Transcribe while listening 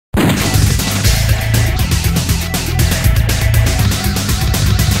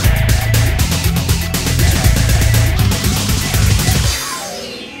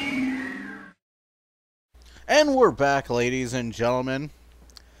And we're back, ladies and gentlemen.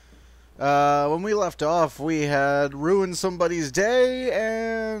 When we left off, we had ruined somebody's day,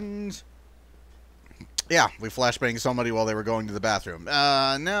 and yeah, we flashbanged somebody while they were going to the bathroom.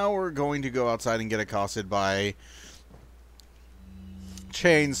 Now we're going to go outside and get accosted by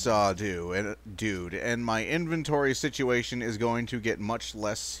Chainsaw Dude, and my inventory situation is going to get much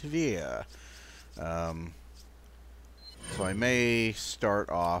less severe. So I may start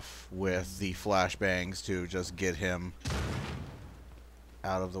off with the flashbangs to just get him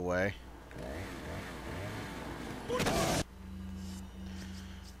out of the way.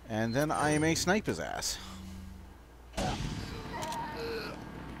 And then I may snipe his ass.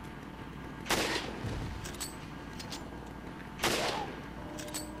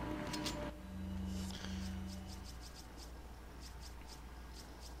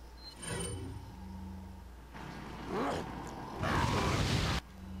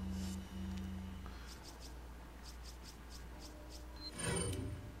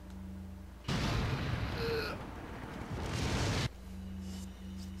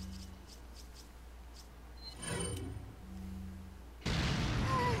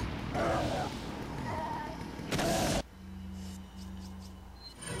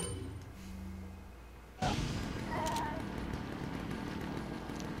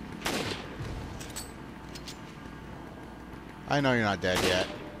 I know you're not dead yet.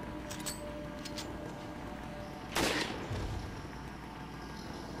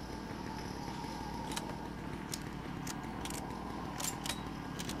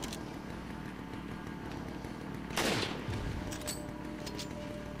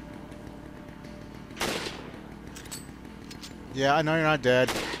 Yeah, I know you're not dead.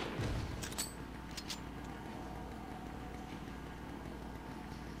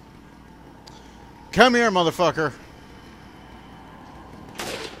 Come here, motherfucker.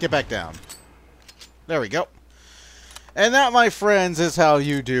 Get back down. There we go. And that, my friends, is how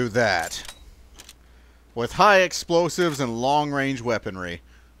you do that. With high explosives and long-range weaponry.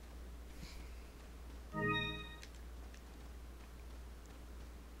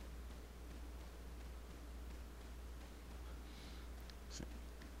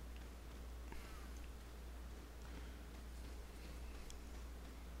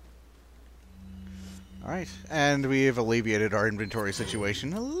 Alright, and we've alleviated our inventory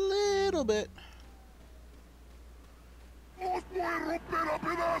situation a little bit.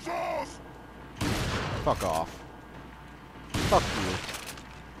 Fuck off. Fuck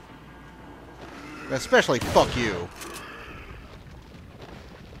you. Especially fuck you.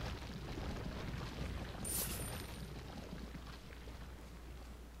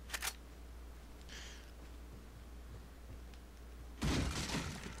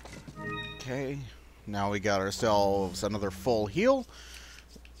 Okay. Now we got ourselves another full heal.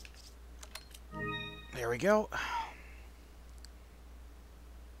 There we go.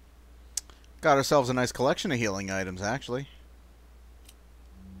 Got ourselves a nice collection of healing items, actually.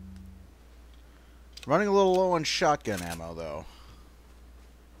 Running a little low on shotgun ammo, though.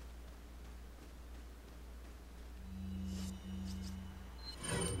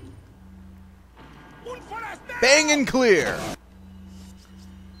 Bang and clear!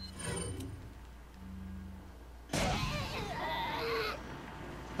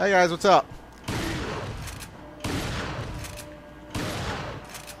 Hey guys, what's up?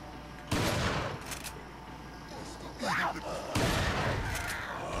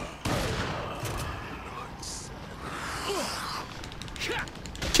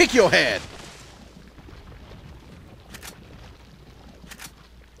 Kick your head!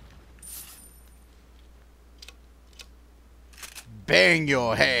 Bang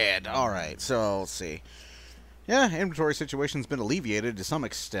your head! Alright, so let's see. Yeah, inventory situation's been alleviated to some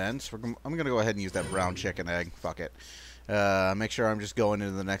extent. I'm going to go ahead and use that brown chicken egg. Fuck it. Make sure I'm just going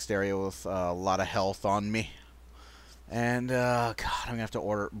into the next area with a lot of health on me. And, God, I'm going to have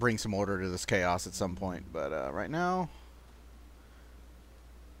to bring some order to this chaos at some point. But, right now...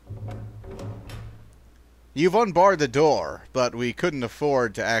 You've unbarred the door, but we couldn't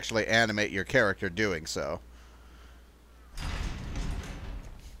afford to actually animate your character doing so.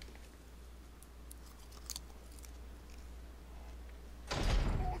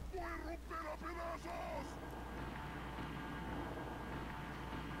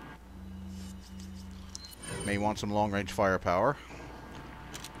 May want some long-range firepower.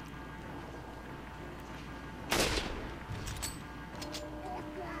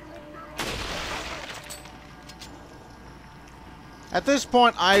 At this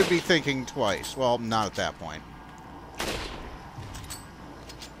point, I'd be thinking twice. Well, not at that point.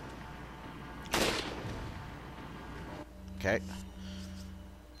 Okay.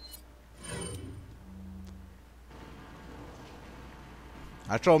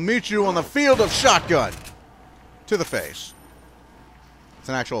 I shall meet you on the field of shotgun. To the face. It's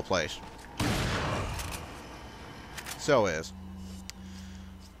an actual place. So is.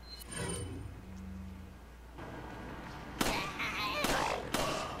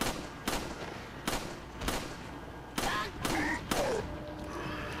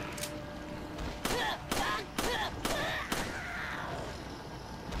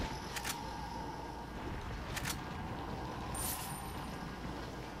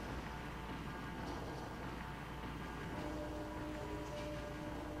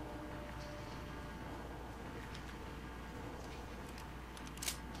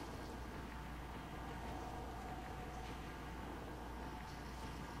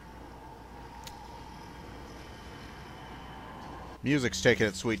 Music's taking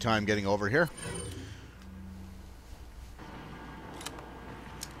its sweet time getting over here.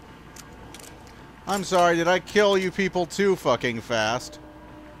 I'm sorry, did I kill you people too fucking fast?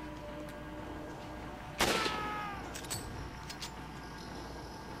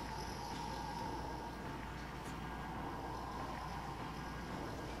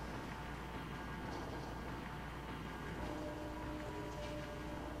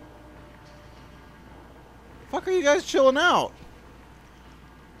 Fuck are you guys chilling out?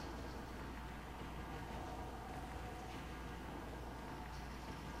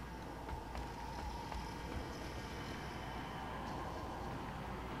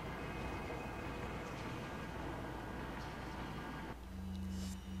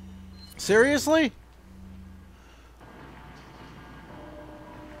 Seriously?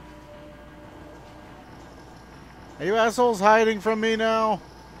 Are you assholes hiding from me now?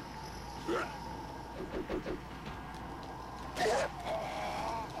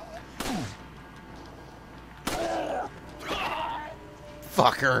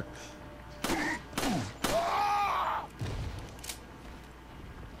 Fucker.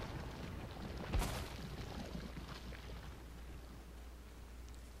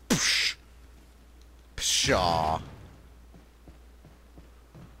 Pshaw.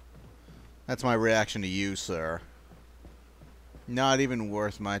 That's my reaction to you, sir. Not even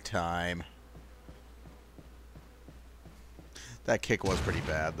worth my time. That kick was pretty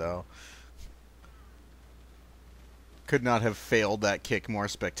bad, though. Could not have failed that kick more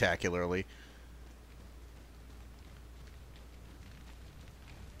spectacularly.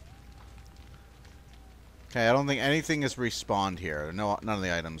 Okay, I don't think anything is respawned here. No, none of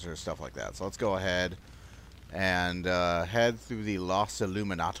the items or stuff like that. So let's go ahead and head through the Los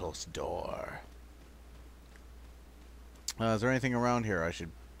Illuminatos door. Is there anything around here I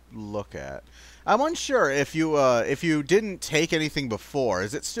should look at? I'm unsure if you didn't take anything before.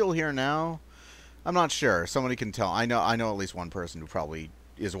 Is it still here now? I'm not sure. Somebody can tell. I know at least one person who probably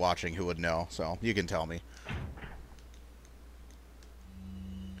is watching who would know. So you can tell me.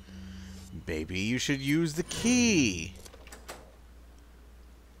 Baby, you should use the key.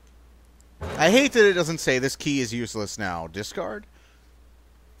 I hate that it doesn't say this key is useless now. Discard?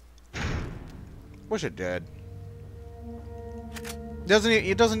 Wish it did.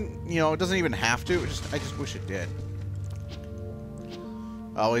 It doesn't even have to. I just wish it did.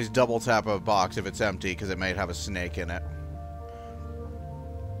 Always double tap a box if it's empty because it might have a snake in it.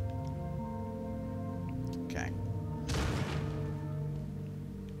 Okay.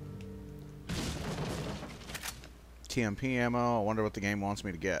 TMP ammo. I wonder what the game wants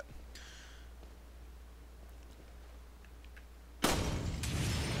me to get.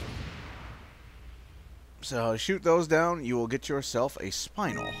 So shoot those down, you will get yourself a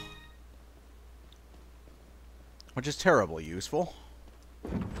spinal. Which is terribly useful.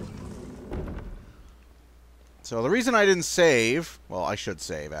 So the reason I didn't save... Well, I should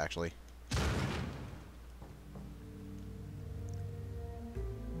save, actually.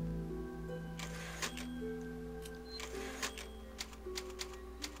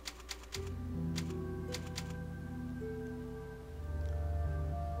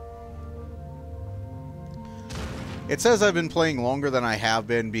 It says I've been playing longer than I have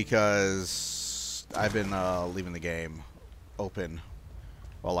been because I've been leaving the game open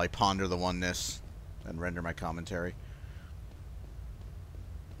while I ponder the oneness and render my commentary.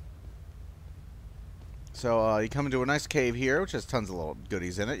 So you come into a nice cave here, which has tons of little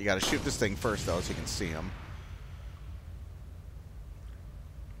goodies in it. You got to shoot this thing first, though, so you can see them.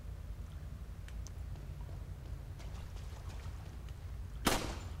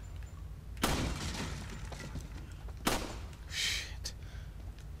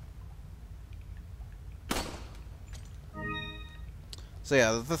 So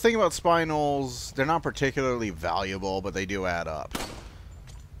yeah, the thing about spinals, they're not particularly valuable, but they do add up.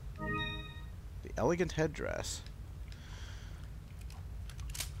 The elegant headdress.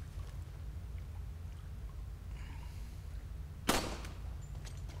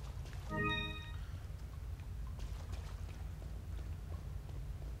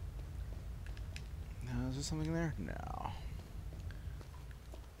 there something there? No.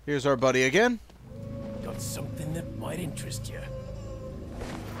 Here's our buddy again. Got something that might interest you.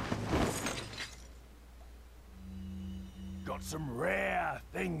 Got some rare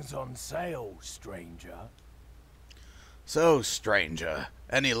things on sale, stranger. So, stranger,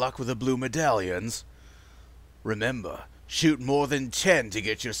 any luck with the blue medallions? Remember, shoot more than 10 to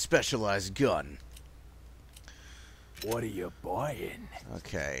get your specialized gun. What are you buying?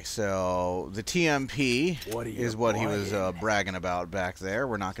 Okay, so the TMP is what he was bragging about back there.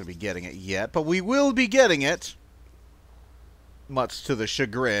 We're not going to be getting it yet, but we will be getting it. Much to the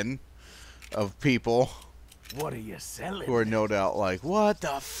chagrin of people. What are you selling? Who are no doubt like, what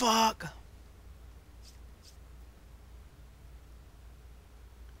the fuck?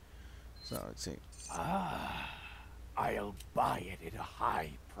 So, let's see. I'll buy it at a high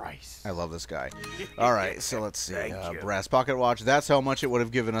price. I love this guy. All right, so let's see. Brass pocket watch. That's how much it would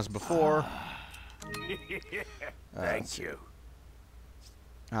have given us before. Thank you.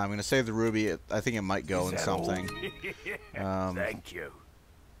 I'm going to save the ruby. I think it might go in something. Thank you.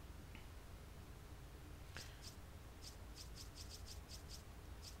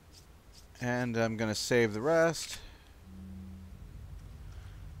 And I'm going to save the rest.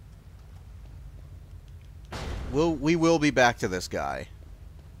 We will be back to this guy.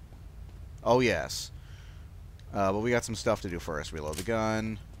 Oh, yes. But we got some stuff to do first. Reload the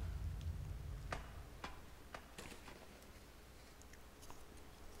gun.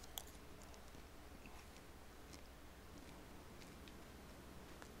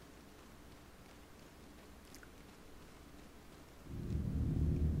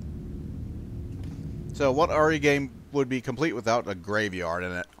 So, what RE game would be complete without a graveyard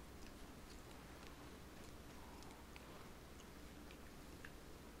in it?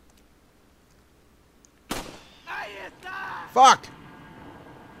 Fuck!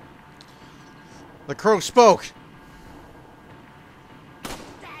 The crow spoke!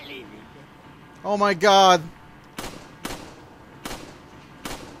 Oh my god!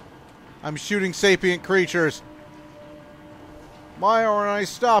 I'm shooting sapient creatures! Why aren't I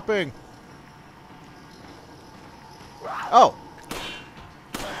stopping? Oh!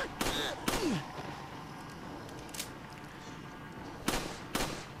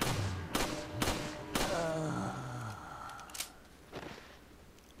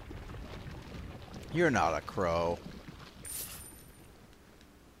 You're not a crow.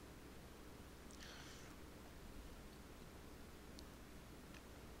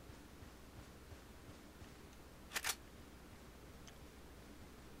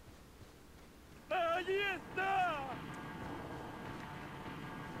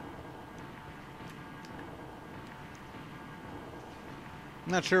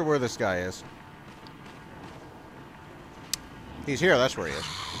 I'm not sure where this guy is. He's here, that's where he is.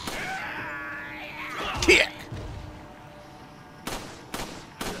 Kick!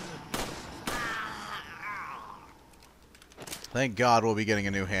 Thank God we'll be getting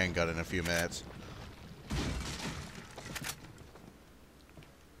a new handgun in a few minutes.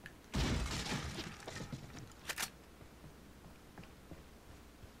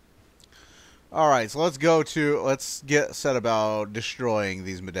 Alright, so let's get set about destroying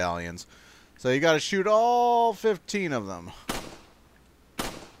these medallions. So you gotta shoot all 15 of them.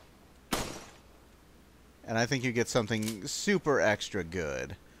 And I think you get something super extra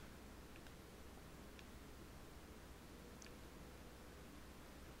good.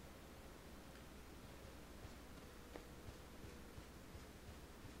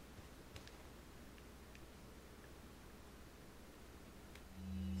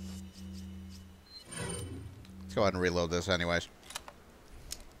 Let's go ahead and reload this anyways.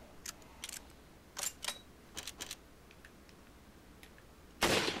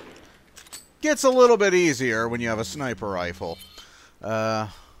 Gets a little bit easier when you have a sniper rifle. Well,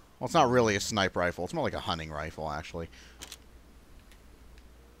 it's not really a sniper rifle. It's more like a hunting rifle, actually.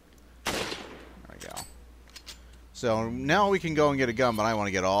 There we go. So now we can go and get a gun, but I want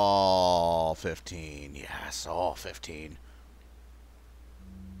to get all 15. Yes, all 15.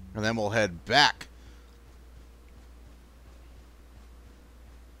 And then we'll head back.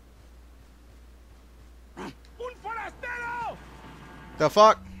 The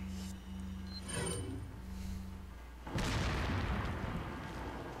fuck?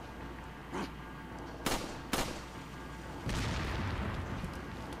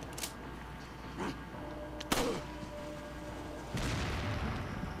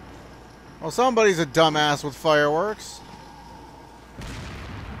 Well, somebody's a dumbass with fireworks.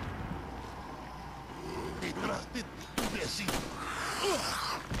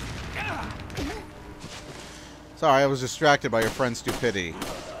 Sorry, I was distracted by your friend's stupidity.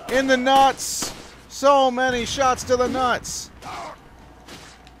 In the nuts! So many shots to the nuts.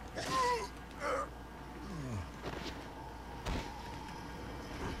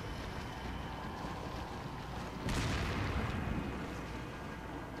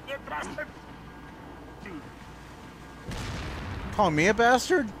 Calling me a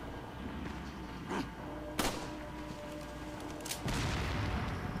bastard?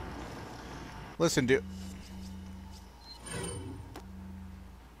 Listen, dude.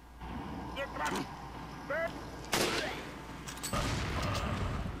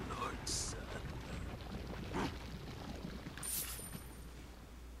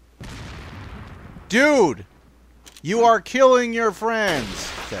 Dude! You are killing your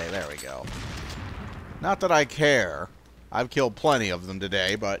friends! Okay, there we go. Not that I care. I've killed plenty of them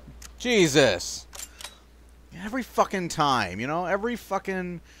today, but... Jesus! Every fucking time, you know? Every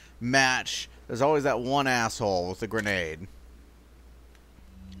fucking match, there's always that one asshole with a grenade.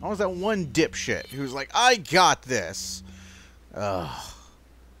 Always that one dipshit who's like, I got this! Ugh.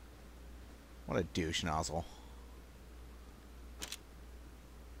 What a douche nozzle.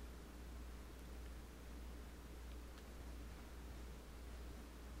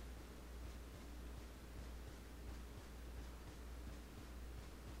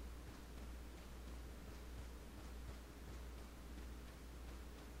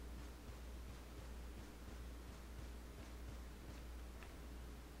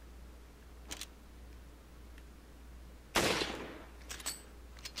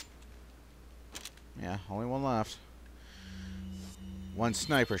 Yeah, only one left. One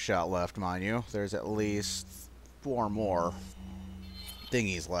sniper shot left, mind you. There's at least 4 more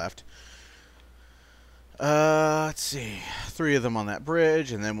thingies left. Let's see. 3 of them on that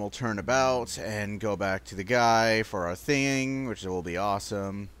bridge, and then we'll turn about and go back to the guy for our thing, which will be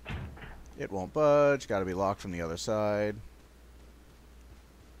awesome. It won't budge. Gotta be locked from the other side.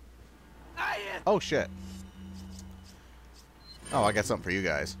 Oh, shit. Oh, I got something for you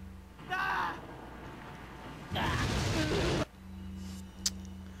guys.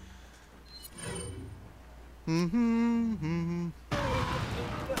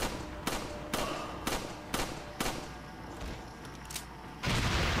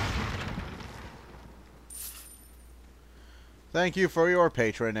 Thank you for your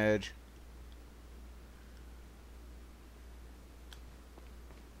patronage.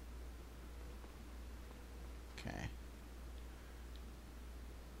 Okay.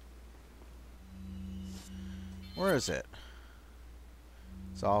 Where is it?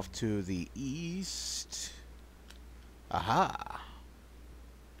 It's off to the east. Aha.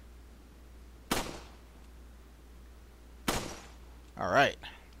 All right.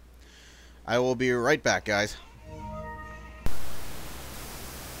 I will be right back, guys.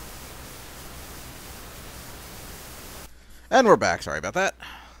 And we're back. Sorry about that.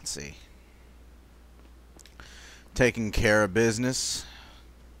 Let's see. Taking care of business.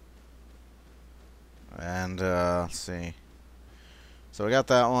 And, let's see. So we got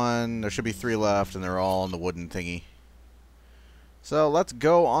that one. There should be 3 left, and they're all on the wooden thingy. So let's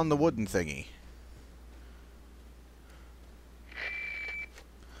go on the wooden thingy.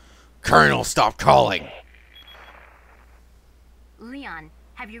 Colonel, stop calling! Leon,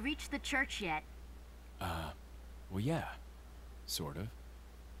 have you reached the church yet? Well, yeah. Sort of.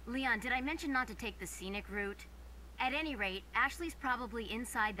 Leon, did I mention not to take the scenic route? At any rate, Ashley's probably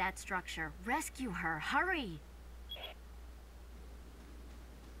inside that structure. Rescue her. Hurry!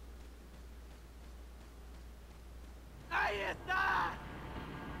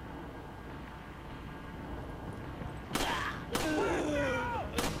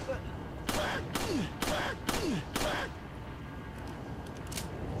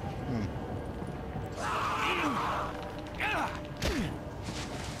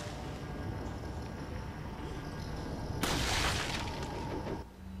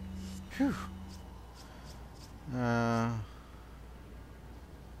 Phew.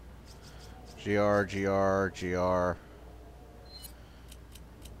 GR.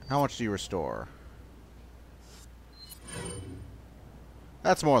 How much do you restore?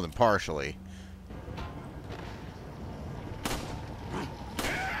 That's more than partially.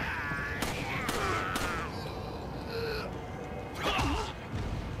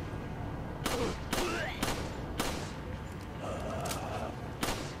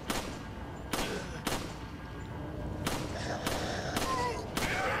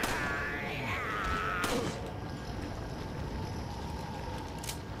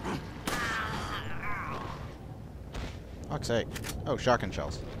 Fuck's sake. Oh, shotgun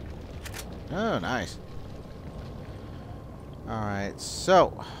shells. Oh, nice. Alright,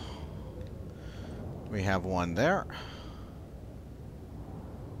 so we have one there.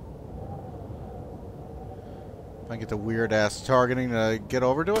 If I get the weird ass targeting to get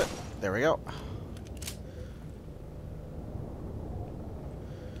over to it. There we go.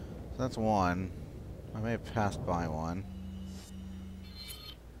 So that's one. I may have passed by one.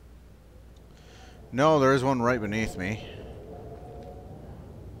 No, there is one right beneath me.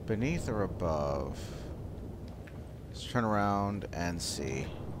 Beneath or above? Let's turn around and see.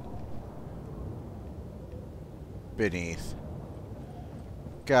 Beneath.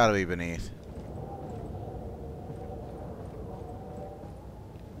 Gotta be beneath.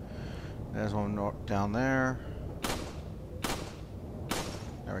 There's one down there.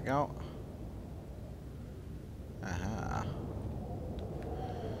 There we go. Aha.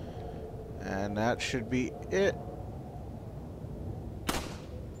 And that should be it.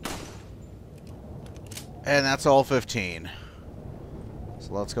 And that's all 15.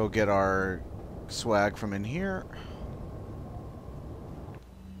 So let's go get our swag from in here.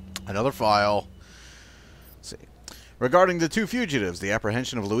 Another file. Let's see. Regarding the two fugitives, the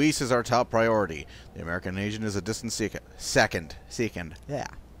apprehension of Luis is our top priority. The American agent is a distant second. Yeah.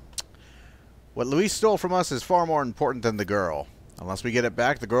 What Luis stole from us is far more important than the girl. Unless we get it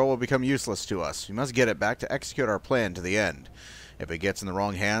back, the girl will become useless to us. We must get it back to execute our plan to the end. If it gets in the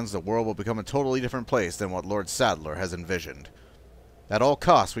wrong hands, the world will become a totally different place than what Lord Sadler has envisioned. At all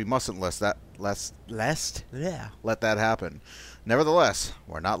costs, we mustn't let that happen. Nevertheless,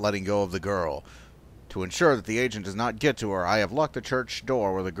 we're not letting go of the girl. To ensure that the agent does not get to her, I have locked the church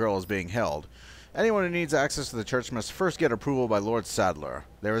door where the girl is being held. Anyone who needs access to the church must first get approval by Lord Sadler.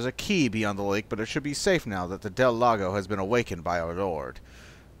 There is a key beyond the lake, but it should be safe now that the Del Lago has been awakened by our Lord.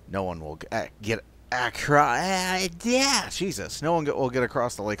 No one will get across. Jesus, no one will get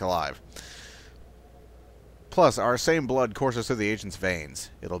across the lake alive. Plus, our same blood courses through the agent's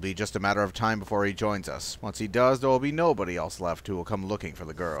veins. It'll be just a matter of time before he joins us. Once he does, there will be nobody else left who will come looking for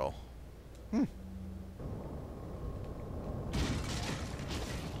the girl.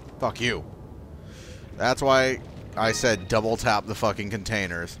 Fuck you. That's why I said double tap the fucking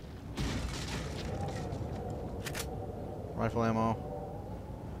containers. Rifle ammo.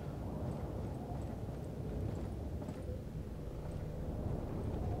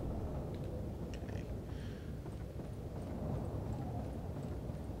 Okay.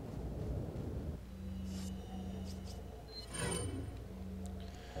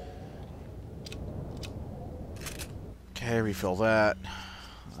 Okay, refill that.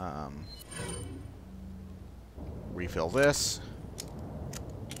 Refill this.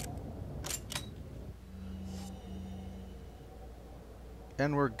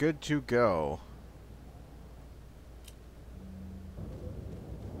 And we're good to go.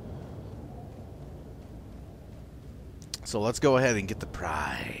 So let's go ahead and get the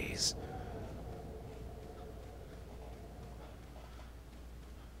prize.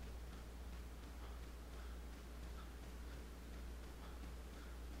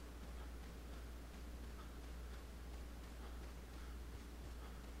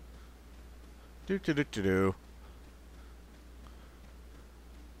 Do.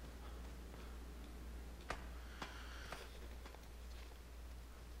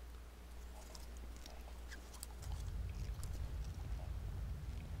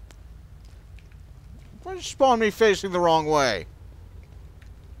 Why did you spawn me facing the wrong way?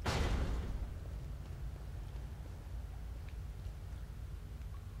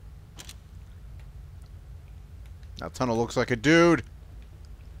 That tunnel looks like a dude.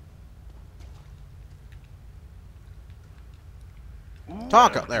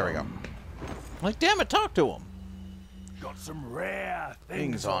 Talk. There we go. Like, damn it, talk to him. Got some rare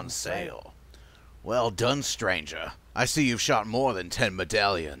Things on sale. Well done, stranger. I see you've shot more than 10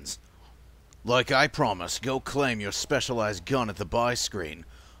 medallions. Like I promised, go claim your specialized gun at the buy screen.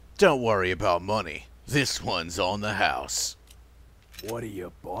 Don't worry about money. This one's on the house. What are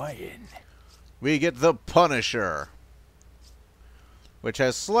you buying? We get the Punisher, which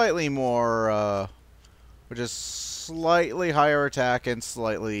has slightly more, which is slightly higher attack and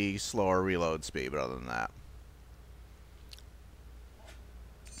slightly slower reload speed, but other than that.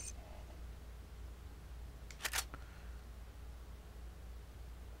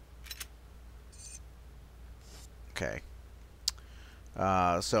 Okay.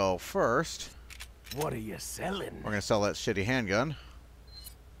 So first, What are you selling? we're gonna sell that shitty handgun.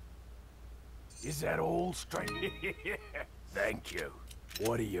 Is that all straight? Thank you.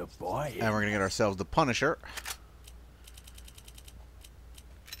 What are you buying? And we're gonna get ourselves the Punisher.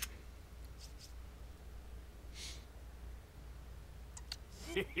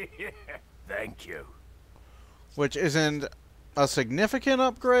 Thank you. Which isn't a significant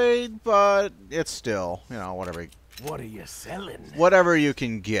upgrade, but it's still, you know, whatever What are you selling? whatever you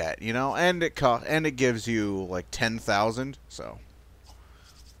can get, you know, and it gives you like 10,000, so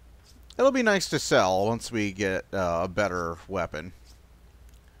it'll be nice to sell once we get a better weapon.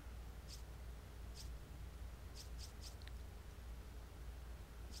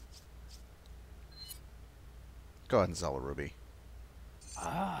 Go ahead and sell a ruby.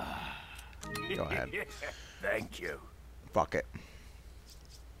 Ah. Go ahead. Thank you. Fuck it.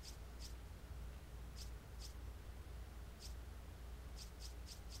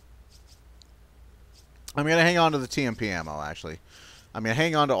 I'm going to hang on to the TMP ammo, actually. I'm going to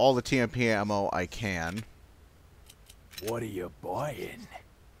hang on to all the TMP ammo I can. What are you buying?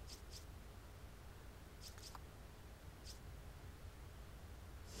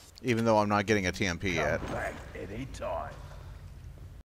 Even though I'm not getting a TMP yet. Come back any time.